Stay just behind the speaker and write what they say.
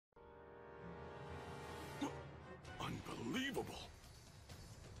Unbelievable!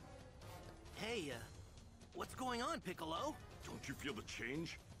 Hey, what's going on, Piccolo? Don't you feel the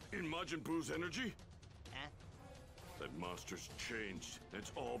change in Majin Buu's energy? Huh? That monster's changed, and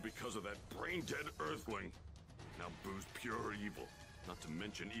it's all because of that brain-dead Earthling. Now Buu's pure evil, not to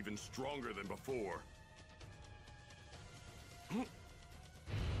mention even stronger than before.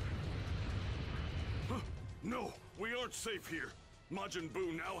 No, we aren't safe here. Majin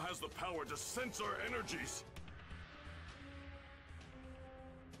Buu now has the power to sense our energies.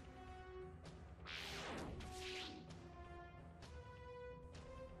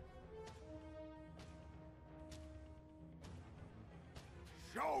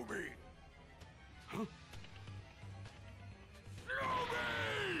 Show me! Huh? Show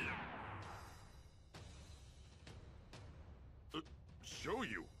me! Show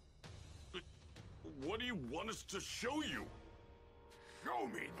you? What do you want us to show you? Show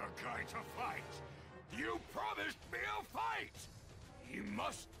me the guy to fight! You promised me a fight! He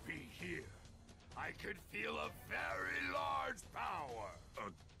must be here. I could feel a very large power.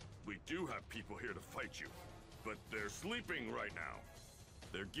 We do have people here to fight you, but they're sleeping right now.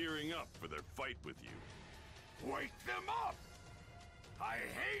 They're gearing up for their fight with you. Wake them up! I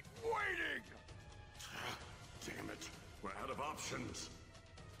hate waiting! Damn it, we're out of options.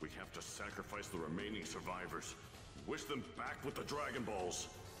 We have to sacrifice the remaining survivors. Wish them back with the Dragon Balls.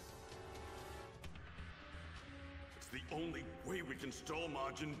 It's the only way we can stall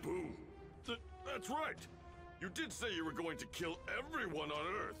Majin Buu. That's right. You did say you were going to kill everyone on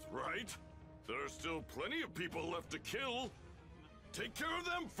Earth, right? There are still plenty of people left to kill. Take care of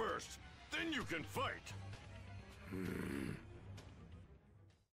them first, then you can fight.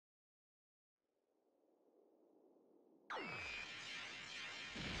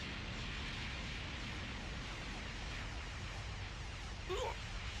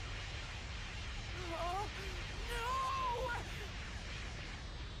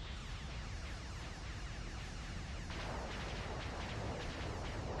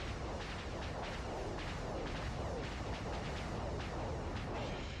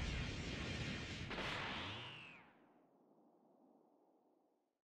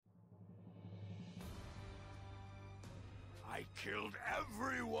 I killed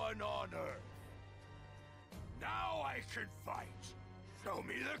everyone on Earth. Now I can fight. Show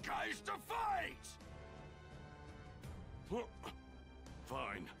me the guys to fight!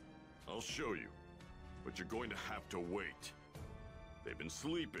 Fine, I'll show you. But you're going to have to wait. They've been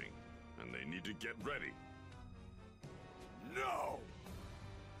sleeping, and they need to get ready. No!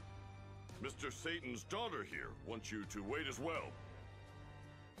 Mr. Satan's daughter here wants you to wait as well.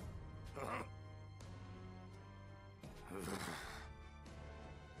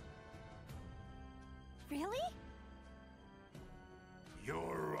 Really?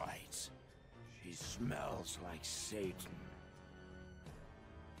 You're right. She smells like Satan.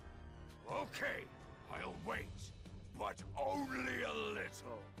 Okay, I'll wait, but only a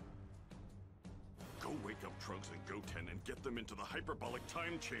little. Go wake up Trunks and Goten and get them into the hyperbolic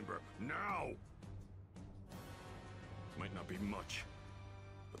time chamber, now! Might not be much,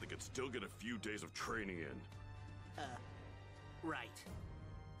 but they could still get a few days of training in. Right.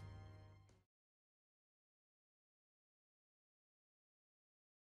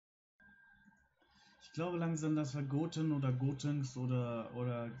 Ich glaube langsam, dass wir Goten oder Gotenks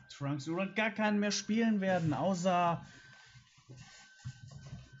oder Trunks oder gar keinen mehr spielen werden, außer...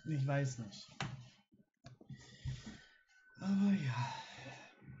 Ich weiß nicht. Aber ja...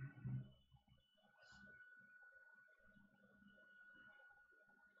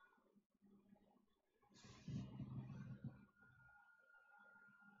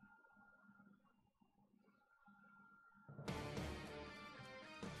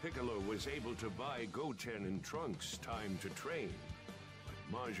 Piccolo was able to buy Goten and Trunks time to train, but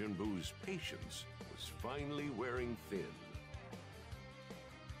Majin Buu's patience was finally wearing thin.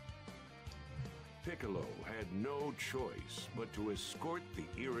 Piccolo had no choice but to escort the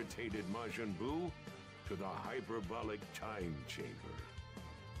irritated Majin Buu to the hyperbolic time chamber.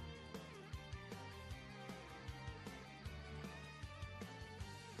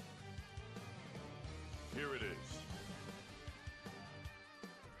 Here it is.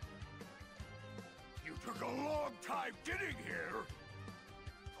 You took a long time getting here!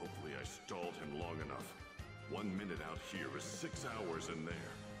 Hopefully I stalled him long enough. 1 minute out here is 6 hours in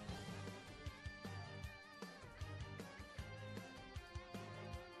there.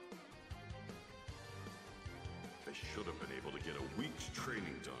 They should have been able to get a week's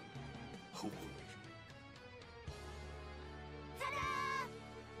training done. Hopefully. Ta-da!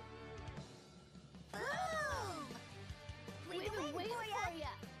 Boom! We've been waiting for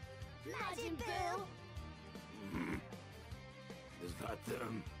ya! Majin Buu! let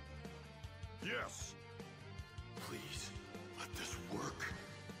them? Yes. Please, let this work.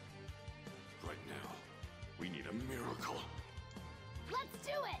 Right now, we need a miracle. Let's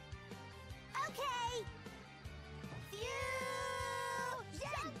do it! Okay!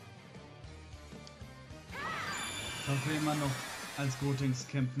 Fusion! Ich hoffe immer noch als Gotenks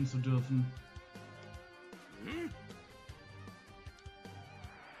kämpfen zu dürfen.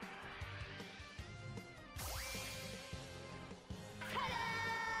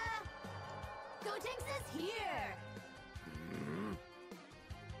 Ta-da! Gotenks is here!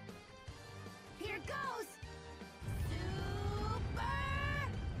 Here goes! Super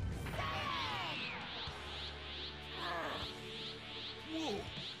Saiyan! Whoa!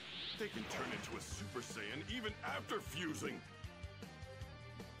 They can turn into a Super Saiyan even after fusing.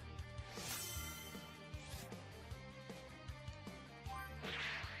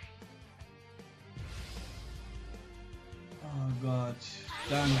 Oh Gott,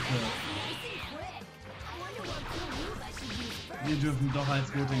 danke. Nice and quick. I wonder what cool move I should use first. Wir dürfen doch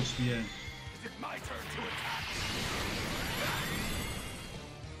als Gotenks spielen. Is it my turn to attack?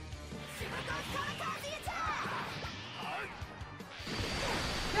 Super Ghost Kamikaze attack!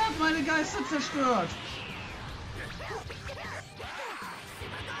 Er hat meine Geister zerstört.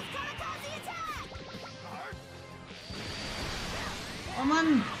 Super Ghost Kamikaze attack! Oh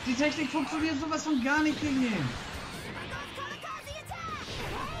Mann, die Technik funktioniert sowas von gar nicht gegen ihn. Super Ghost Kamikaze attack!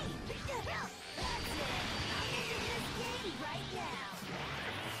 Hey! That's it! I'm ending this game right now!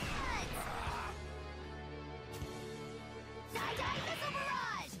 Tie-Dye Missile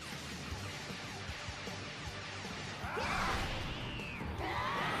Barrage!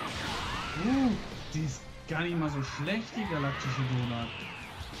 Die ist gar nicht mal so schlecht, die galaktische Donut.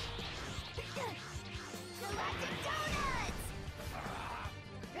 Galactic Donuts!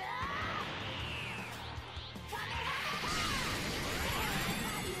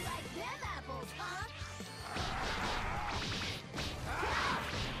 How do you like them apples, huh?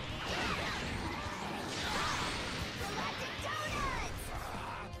 Galactic Donuts!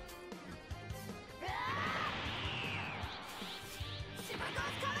 Super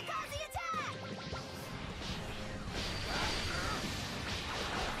Ghost Kamikaze attack!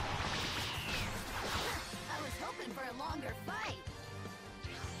 I was hoping for a longer fight.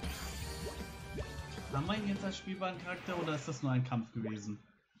 Haben wir ihn jetzt als spielbaren Charakter oder ist das nur ein Kampf gewesen?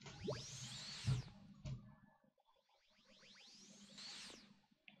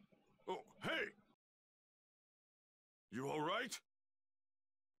 Oh, hey! You all right?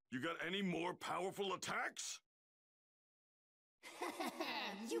 You got any more powerful attacks?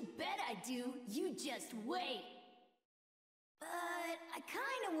 You bet I do. You just wait. But I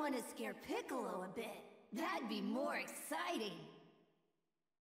kind of want to scare Piccolo a bit. That'd be more exciting.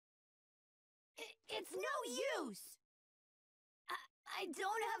 It's no use. I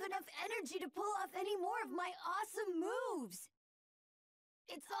don't have enough energy to pull off any more of my awesome moves.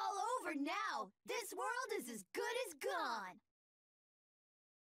 It's all over now. This world is as good as gone.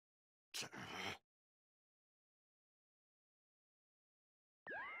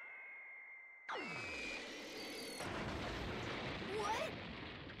 What?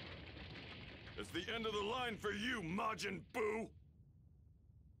 It's the end of the line for you, Majin Buu!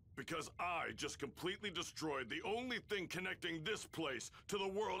 Because I just completely destroyed the only thing connecting this place to the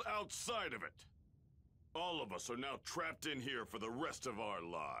world outside of it. All of us are now trapped in here for the rest of our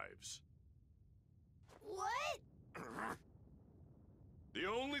lives. What? The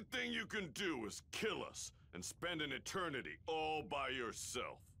only thing you can do is kill us and spend an eternity all by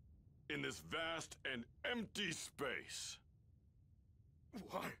yourself in this vast and empty space.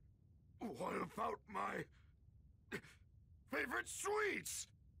 Why? What about my favorite sweets?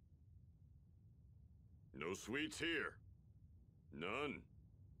 No sweets here. None.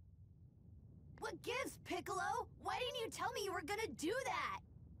 What gives, Piccolo? Why didn't you tell me you were gonna do that?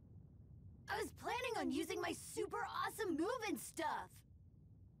 I was planning on using my super awesome move and stuff.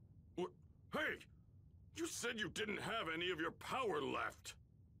 Hey! You said you didn't have any of your power left.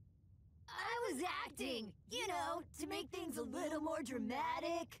 I was acting, you know, to make things a little more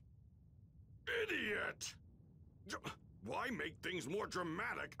dramatic. Idiot! Why make things more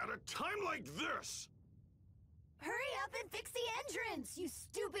dramatic at a time like this? Hurry up and fix the entrance, you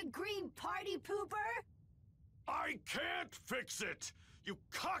stupid green party pooper! I can't fix it! You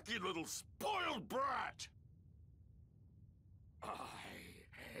cocky little spoiled brat! I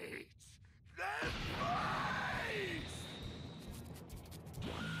hate this place!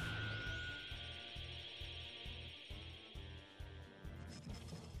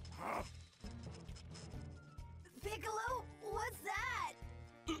 Huh? Piccolo, what's that?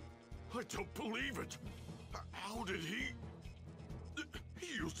 I don't believe it! How did he...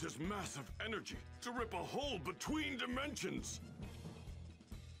 used his massive energy to rip a hole between dimensions.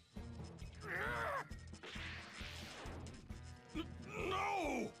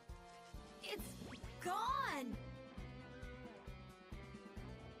 No! It's gone!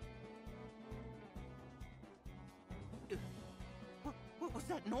 What was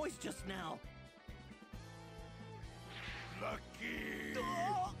that noise just now? Lucky!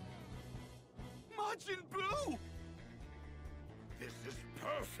 Oh! Majin Buu! This is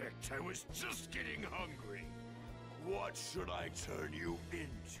perfect. I was just getting hungry. What should I turn you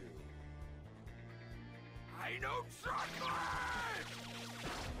into? I know chocolate!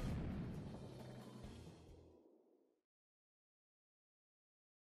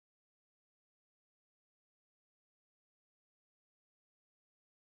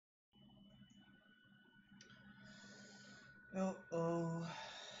 Oh oh.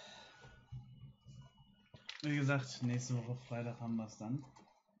 Wie gesagt, nächste Woche Freitag haben wir es dann.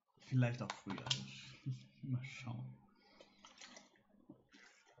 Vielleicht auch früher. Mal schauen.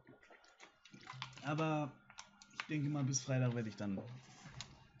 Aber ich denke mal, bis Freitag werde ich dann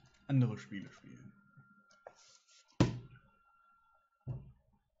andere Spiele spielen.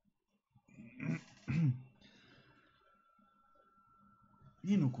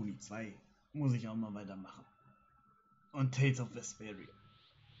 Ni no Kuni 2 muss ich auch mal weitermachen. Und Tales of Vesperia.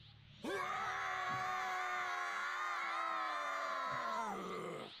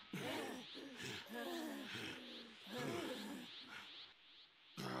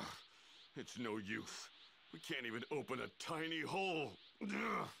 It's no use. We can't even open a tiny hole.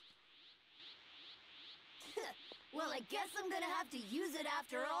 Well, I guess I'm gonna have to use it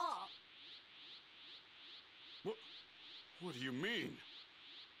after all. What do you mean?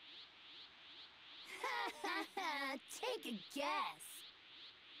 Take a guess.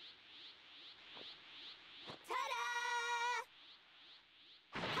 Ta-da!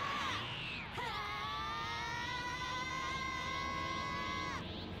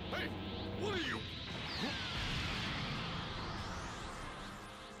 Hey, what are you?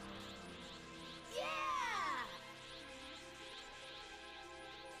 Yeah!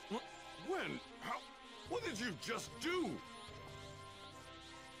 When? How? What did you just do?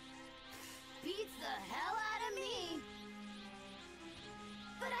 Beats the hell out of me.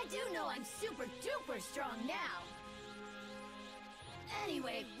 But I do know I'm super duper strong now.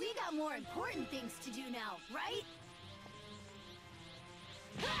 Anyway, we got more important things to do now, right?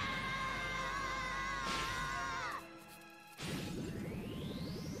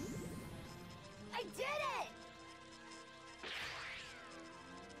 I did it!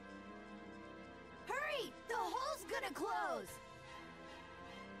 Hurry! The hole's gonna close!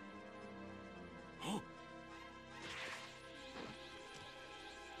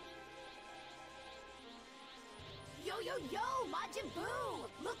 Yo, yo, yo! Majin Buu!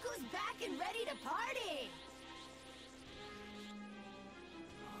 Look who's back and ready to party!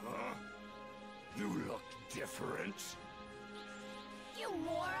 Huh? You look different. You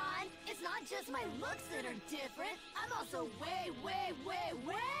moron! It's not just my looks that are different. I'm also way, way, way,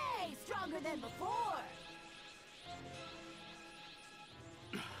 way stronger than before!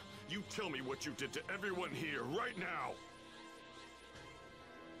 You tell me what you did to everyone here right now.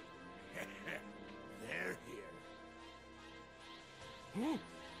 They're here.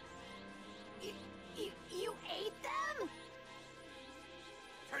 You ate them?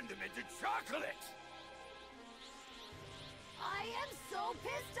 Turn them into chocolate! I am so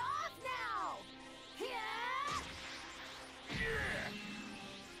pissed off now! Yeah!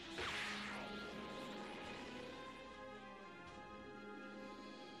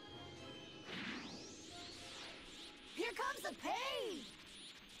 Here comes the pain!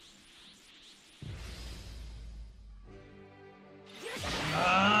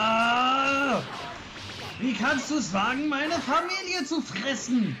 Ah! Wie kannst du es wagen, meine Familie zu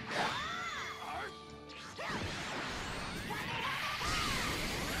fressen?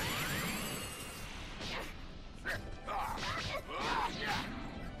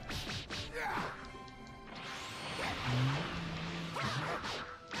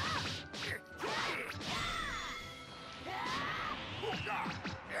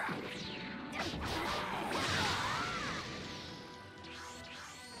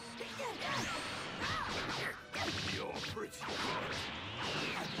 You're pretty good.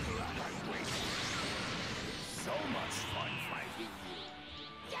 I'm glad I waited. So much fun fighting you.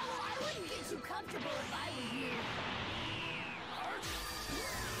 Yeah, well, I wouldn't get too comfortable if I were you.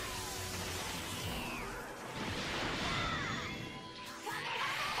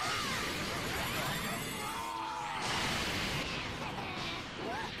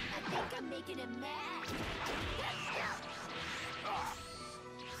 I think I'm making him mad.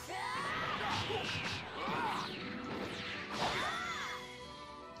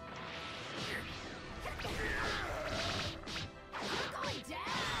 We're going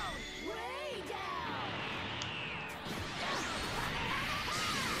down! Way down!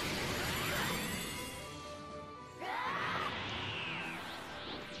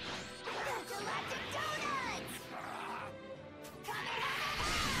 Galactic donuts!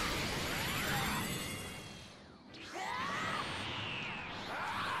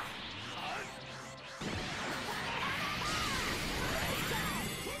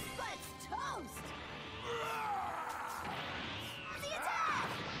 His butt's toast! The attack!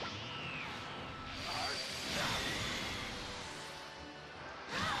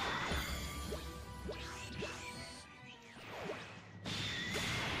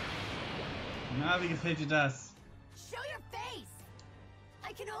 Na, wie gefällt dir das? Show your face!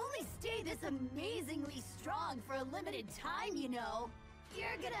 I can only stay this amazingly strong for a limited time, you know.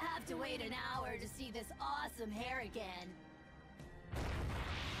 You're gonna have to wait an hour to see this awesome hair again.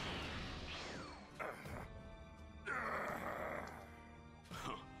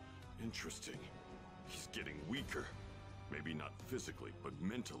 Huh. Interesting. He's getting weaker. Maybe not physically, but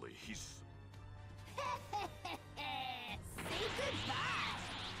mentally, he's... Say goodbye!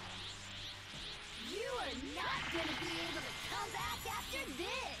 You are not gonna be able to come back after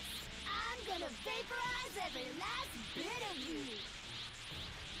this! I'm gonna vaporize every last bit of you!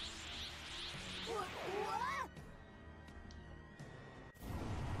 What?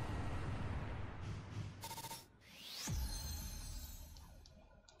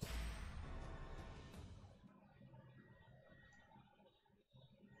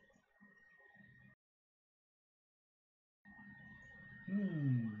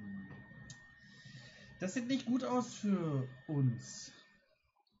 Das sieht nicht gut aus für uns.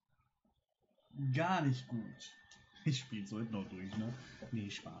 Gar nicht gut. Ich spiele es heute noch durch, ne?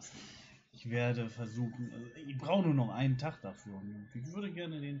 Nee, Spaß. Ich werde versuchen, also ich brauche nur noch einen Tag dafür. Und ich würde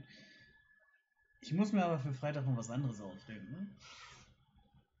gerne den... Ich muss mir aber für Freitag noch was anderes ausdenken.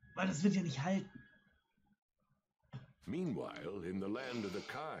 Weil das wird ja nicht halten. Meanwhile, in the land of the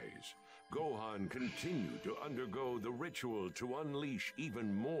Kais, Gohan continued to undergo the ritual to unleash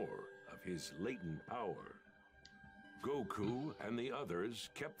even more of his latent power. Goku and the others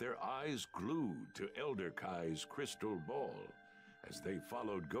kept their eyes glued to Elder Kai's crystal ball as they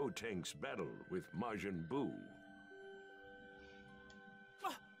followed Gotenks' battle with Majin Buu.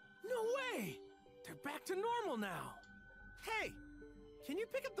 No way! They're back to normal now! Hey! Can you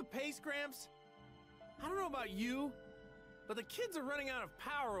pick up the pace, Gramps? I don't know about you, but the kids are running out of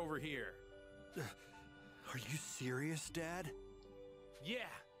power over here. Are you serious, Dad?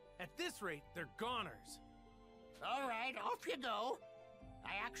 Yeah, at this rate, they're goners. All right, off you go.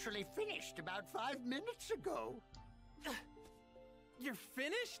 I actually finished about 5 minutes ago. You're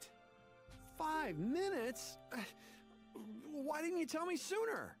finished? 5 minutes? Why didn't you tell me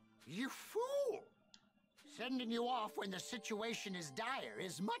sooner? You fool! Sending you off when the situation is dire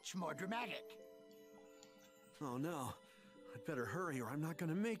is much more dramatic. Oh no, I'd better hurry or I'm not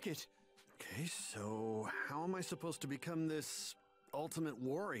gonna make it. Okay, so how am I supposed to become this ultimate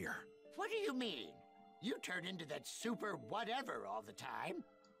warrior? What do you mean? You turn into that super whatever all the time.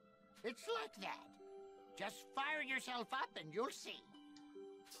 It's like that. Just fire yourself up and you'll see.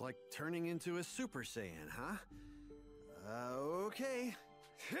 It's like turning into a Super Saiyan, huh? Okay.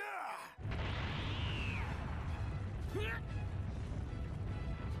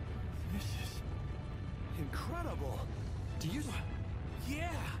 This is incredible. Do you... Yeah!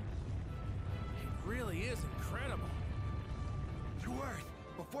 It really is incredible. To Earth,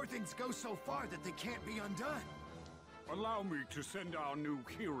 before things go so far that they can't be undone. Allow me to send our new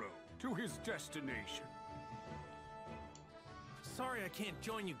hero to his destination. Sorry I can't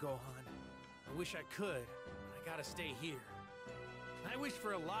join you, Gohan. I wish I could, but I gotta stay here. I wish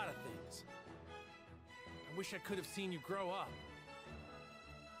for a lot of things. I wish I could have seen you grow up.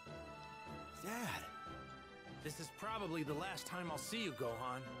 Dad! This is probably the last time I'll see you,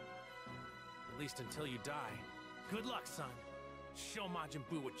 Gohan. At least until you die. Good luck, son. Show Majin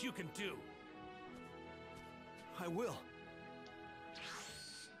Buu what you can do. I will.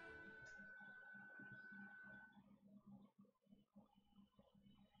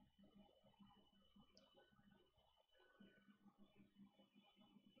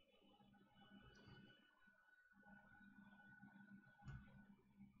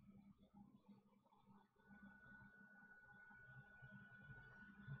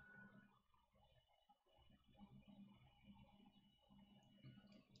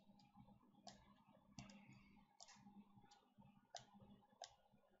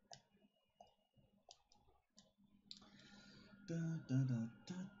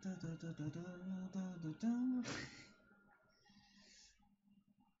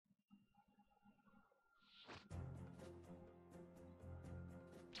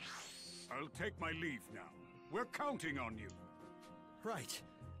 I'll take my leave now. We're counting on you. Right.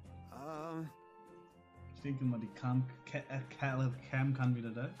 Ich denke mal, die Cam kann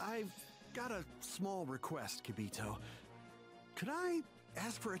wieder da. I've got a small request, Kibito. Could I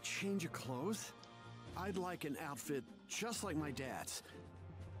ask for a change of clothes? I'd like an outfit just like my dad's.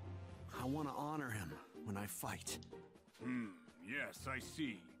 I want to honor him when I fight. Yes, I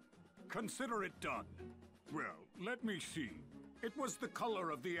see. Consider it done. Well, let me see. It was the color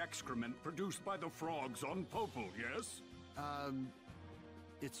of the excrement produced by the frogs on Popol, yes?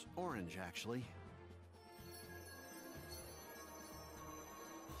 It's orange, actually.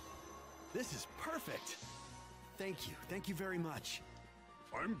 This is perfect! Thank you very much.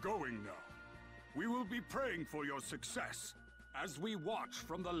 I'm going now. We will be praying for your success as we watch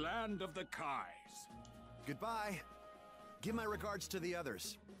from the land of the Kais. Goodbye. Give my regards to the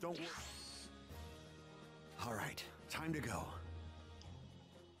others. Don't worry. All right, time to go.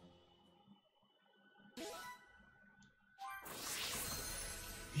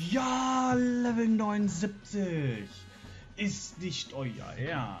 Ja, Level 79. Ist nicht euer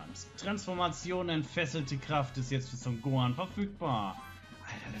Ernst. Transformation entfesselte Kraft ist jetzt für Son Gohan verfügbar.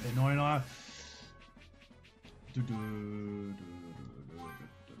 Alter, Level 9er.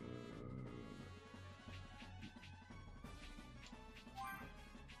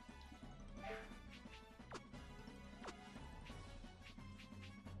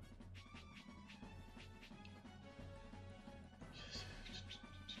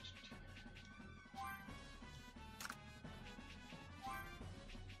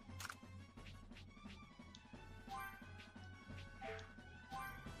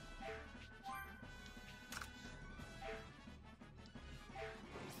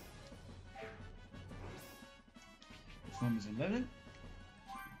 Noch ein bisschen Level,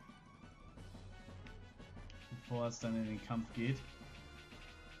 bevor es dann in den Kampf geht.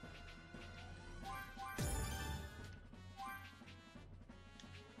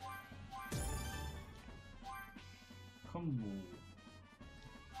 Combo.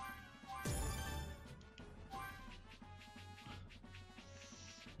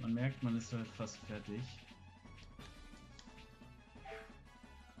 Man merkt, man ist halt fast fertig.